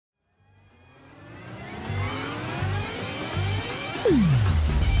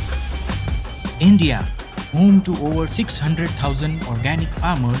India, home to over 600,000 organic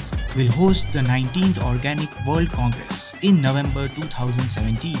farmers, will host the 19th Organic World Congress in November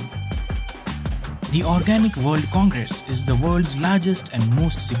 2017. The Organic World Congress is the world's largest and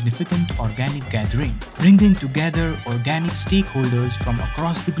most significant organic gathering, bringing together organic stakeholders from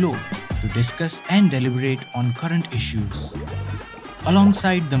across the globe to discuss and deliberate on current issues.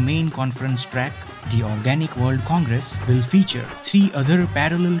 Alongside the main conference track, the Organic World Congress will feature 3 other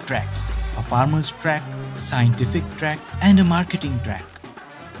parallel tracks: a farmers track, scientific track, and a marketing track.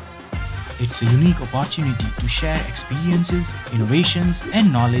 It's a unique opportunity to share experiences, innovations,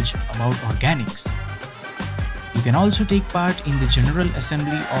 and knowledge about organics. You can also take part in the General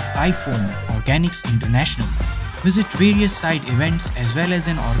Assembly of IFOAM Organics International, visit various side events as well as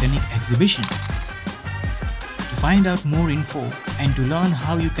an organic exhibition. To find out more info and to learn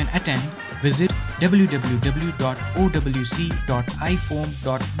how you can attend, visit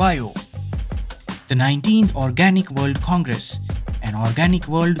www.owc.ifoam.bio. The 19th Organic World Congress, an organic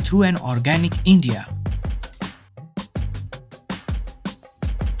world through an organic India.